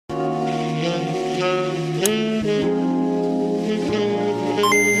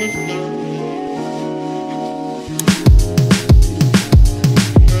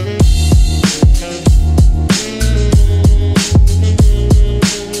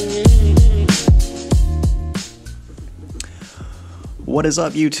What is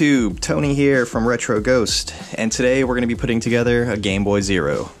up, YouTube? Tony here from Retro Ghost, and today we're going to be putting together a Gameboy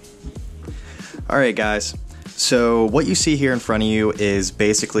Zero. Alright guys, so what you see here in front of you is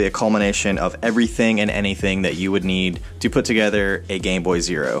basically a culmination of everything and anything that you would need to put together a Gameboy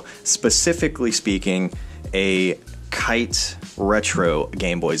Zero. Specifically speaking, a Kite Retro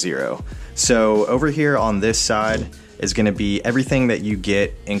Gameboy Zero. So over here on this side is going to be everything that you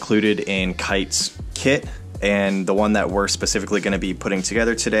get included in Kite's kit. And the one that we're specifically going to be putting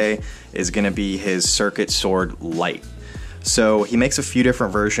together today is going to be his Circuit Sword Lite. So he makes a few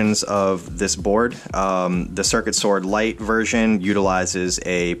different versions of this board. The Circuit Sword Lite version utilizes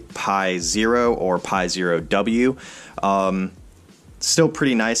a PiZero or PiZero W. Still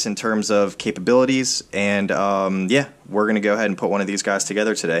pretty nice in terms of capabilities, and yeah, we're going to go ahead and put one of these guys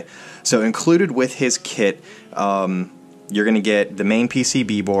together today. So included with his kit, you're going to get the main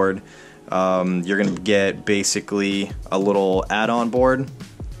PCB board. You're going to get basically a little add-on board,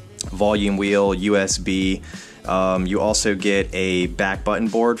 volume wheel, USB. You also get a back button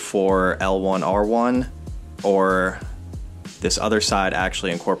board for L1, R1, or this other side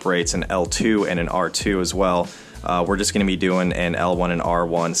actually incorporates an L2 and an R2 as well. We're just going to be doing an L1 and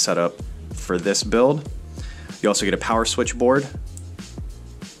R1 setup for this build. You also get a power switch board.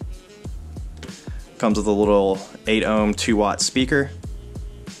 Comes with a little 8 ohm 2 watt speaker.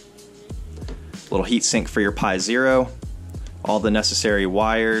 Little heat sink for your PiZero, all the necessary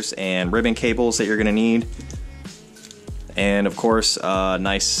wires and ribbon cables that you're going to need, and of course a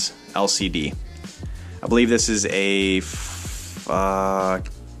nice LCD. I believe this is a I'm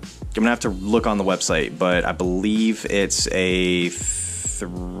gonna have to look on the website, but I believe it's a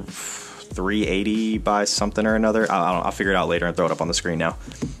 380 by something or another. I don't know, I'll figure it out later and throw it up on the screen now.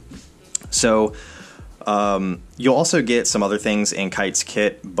 So you'll also get some other things in Kite's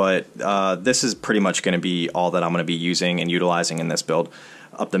kit, but this is pretty much going to be all that I'm going to be using and utilizing in this build.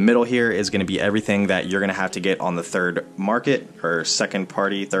 Up the middle here is going to be everything that you're going to have to get on the third market, or second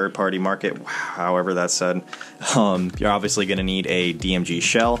party, third party market, however that's said. You're obviously going to need a DMG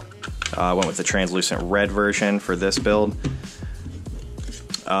Shell. I went with the translucent red version for this build.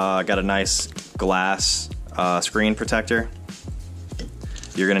 Got a nice glass screen protector.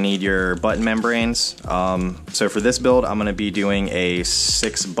 You're going to need your button membranes. So for this build, I'm going to be doing a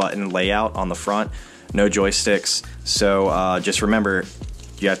 6-button layout on the front, no joysticks. So just remember,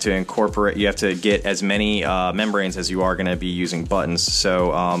 you have to get as many membranes as you are going to be using buttons.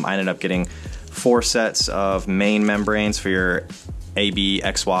 So I ended up getting 4 sets of main membranes for your A, B,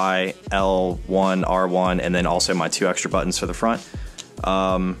 X, Y, L1, R1, and then also my 2 extra buttons for the front.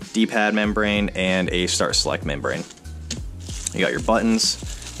 D-pad membrane and a start select membrane. You got your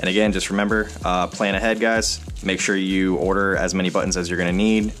buttons, and again, just remember, plan ahead guys. Make sure you order as many buttons as you're going to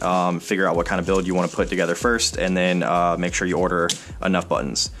need. Figure out what kind of build you want to put together first, and then make sure you order enough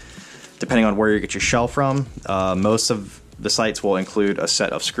buttons. Depending on where you get your shell from, most of the sites will include a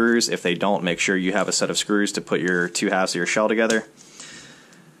set of screws. If they don't, make sure you have a set of screws to put your 2 halves of your shell together.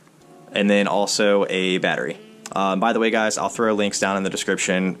 And then also a battery. By the way guys, I'll throw links down in the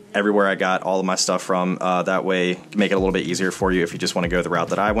description everywhere I got all of my stuff from. That way, make it a little bit easier for you if you just want to go the route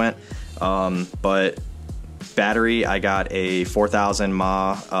that I went. But battery, I got a 4000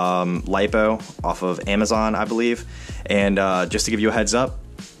 mAh LiPo off of Amazon, I believe. And just to give you a heads up,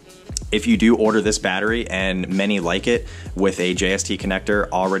 if you do order this battery, and many like it, with a JST connector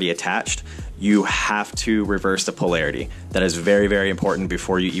already attached, you have to reverse the polarity. That is very, very important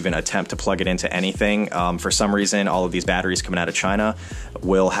before you even attempt to plug it into anything. For some reason, all of these batteries coming out of China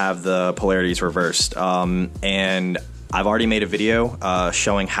will have the polarities reversed. And I've already made a video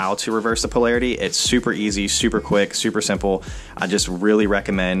showing how to reverse the polarity. It's super easy, super quick, super simple. I just really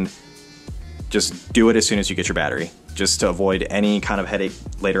recommend just do it as soon as you get your battery, just to avoid any kind of headache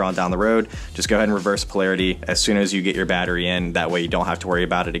later on down the road. Just go ahead and reverse polarity as soon as you get your battery in. That way you don't have to worry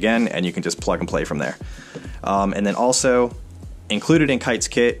about it again, and you can just plug and play from there. And then also, included in Kite's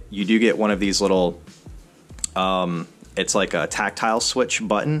kit, you do get one of these little, it's like a tactile switch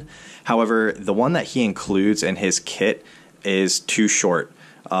button. However, the one that he includes in his kit is too short.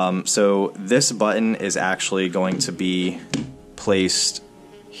 So this button is actually going to be placed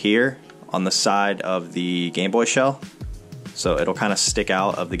here on the side of the Game Boy shell. So it'll kind of stick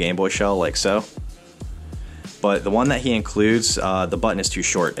out of the Game Boy shell like so. But the one that he includes, the button is too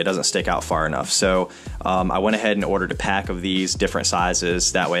short. It doesn't stick out far enough. So I went ahead and ordered a pack of these different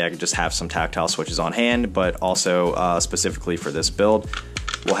sizes. That way I could just have some tactile switches on hand, but also specifically for this build,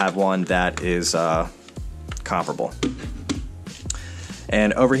 we'll have one that is comparable.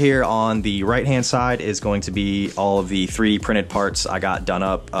 And over here on the right hand side is going to be all of the 3D printed parts I got done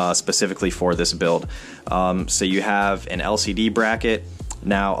up specifically for this build. So you have an LCD bracket.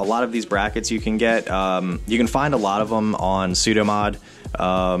 Now a lot of these brackets you can get, you can find a lot of them on Pseudomod.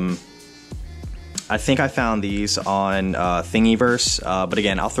 I think I found these on Thingiverse, but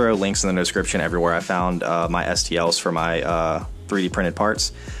again, I'll throw links in the description everywhere I found my STLs for my 3D printed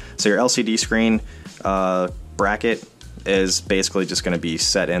parts. So your LCD screen bracket is basically just going to be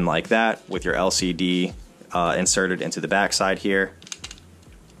set in like that with your LCD inserted into the back side here.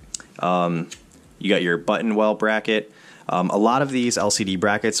 You got your button well bracket. A lot of these LCD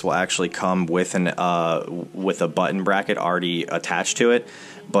brackets will actually come with a button bracket already attached to it,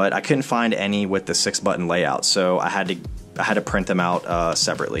 but I couldn't find any with the 6-button layout, so I had to print them out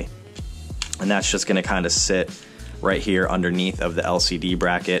separately. And that's just going to kind of sit right here underneath of the LCD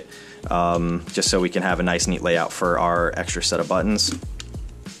bracket, just so we can have a nice neat layout for our extra set of buttons.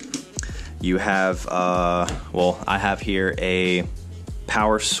 You have, well, I have here a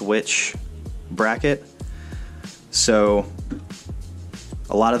power switch bracket. So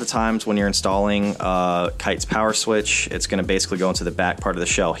a lot of the times when you're installing Kite's power switch, it's going to basically go into the back part of the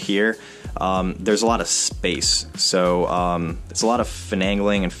shell here. There's a lot of space, so it's a lot of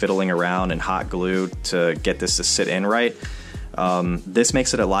finagling and fiddling around and hot glue to get this to sit in right. This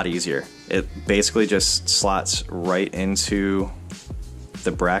makes it a lot easier. It basically just slots right into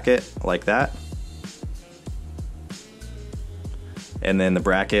the bracket like that, and then the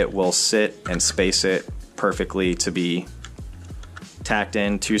bracket will sit and space it perfectly to be tacked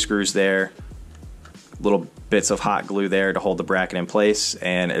in. 2 screws there, little bits of hot glue there to hold the bracket in place,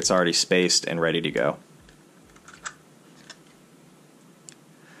 and it's already spaced and ready to go.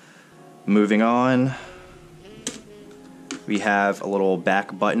 Moving on, we have a little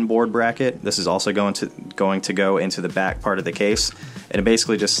back button board bracket. This is also going to go into the back part of the case, and it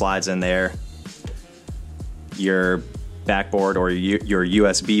basically just slides in there. Your backboard or your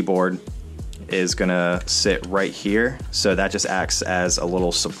USB board is gonna sit right here, so that just acts as a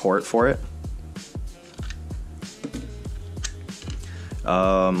little support for it.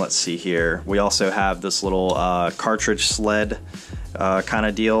 Let's see here. We also have this little cartridge sled kind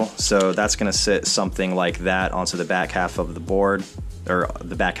of deal, so that's gonna sit something like that onto the back half of the board, or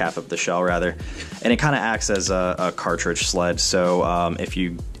the back half of the shell rather, and it kind of acts as a cartridge sled. So if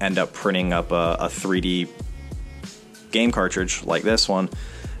you end up printing up a 3D game cartridge like this one,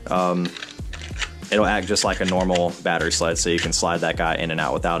 it'll act just like a normal battery sled, so you can slide that guy in and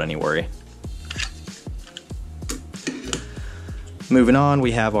out without any worry. Moving on,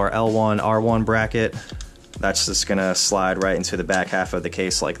 we have our L1 R1 bracket. That's just gonna slide right into the back half of the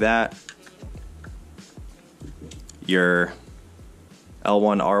case like that. Your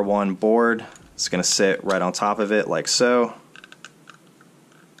L1 R1 board is gonna sit right on top of it like so.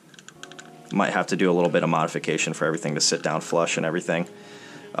 Might have to do a little bit of modification for everything to sit down flush and everything.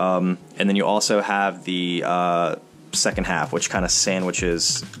 And then you also have the second half, which kind of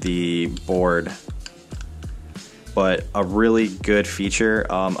sandwiches the board. But a really good feature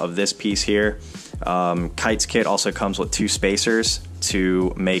of this piece here, Kite's kit also comes with 2 spacers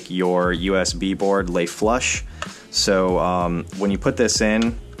to make your USB board lay flush. So when you put this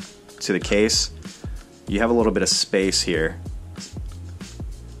in to the case, you have a little bit of space here.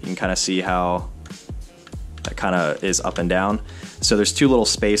 You can kind of see how that kind of is up and down. So there's 2 little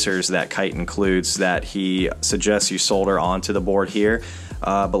spacers that Kite includes that he suggests you solder onto the board here,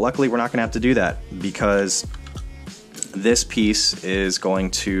 but luckily we're not going to have to do that, because this piece is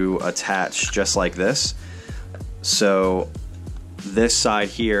going to attach just like this. So this side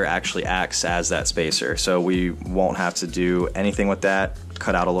here actually acts as that spacer, so we won't have to do anything with that.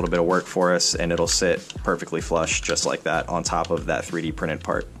 Cut out a little bit of work for us, and it'll sit perfectly flush just like that on top of that 3D printed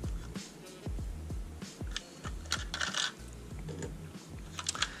part.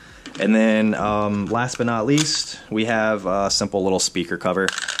 And then last but not least, we have a simple little speaker cover.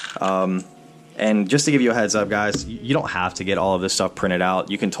 And just to give you a heads up, guys, you don't have to get all of this stuff printed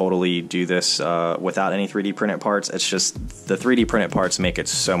out. You can totally do this without any 3D printed parts. It's just the 3D printed parts make it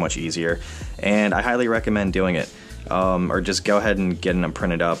so much easier, and I highly recommend doing it. Or just go ahead and getting them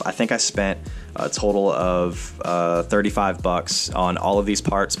printed up. I think I spent a total of 35 bucks on all of these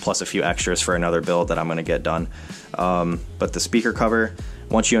parts, plus a few extras for another build that I'm going to get done. But the speaker cover,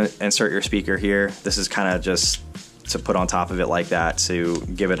 once you insert your speaker here, this is kind of just to put on top of it like that to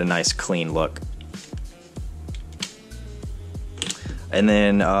give it a nice clean look. And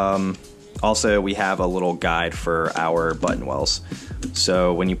then also we have a little guide for our button wells.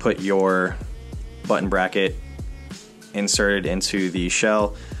 So when you put your button bracket inserted into the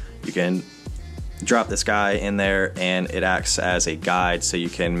shell, you can drop this guy in there, and it acts as a guide, so you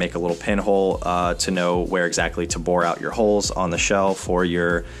can make a little pinhole to know where exactly to bore out your holes on the shell for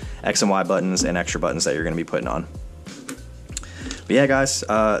your X and Y buttons and extra buttons that you're going to be putting on. But yeah, guys,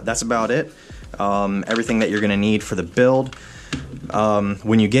 that's about it. Everything that you're going to need for the build.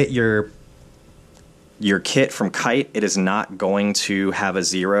 When you get your kit from Kite, it is not going to have a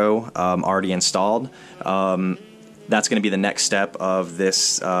Zero already installed. That's going to be the next step of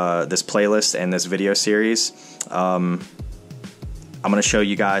this this playlist and this video series. I'm going to show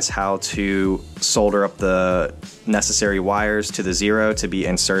you guys how to solder up the necessary wires to the Zero to be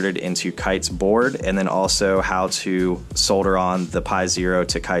inserted into Kite's board, and then also how to solder on the PiZero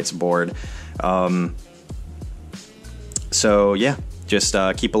to Kite's board. So yeah, just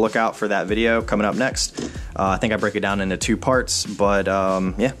keep a lookout for that video coming up next. I think I break it down into 2 parts, but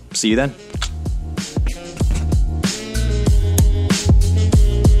yeah, see you then.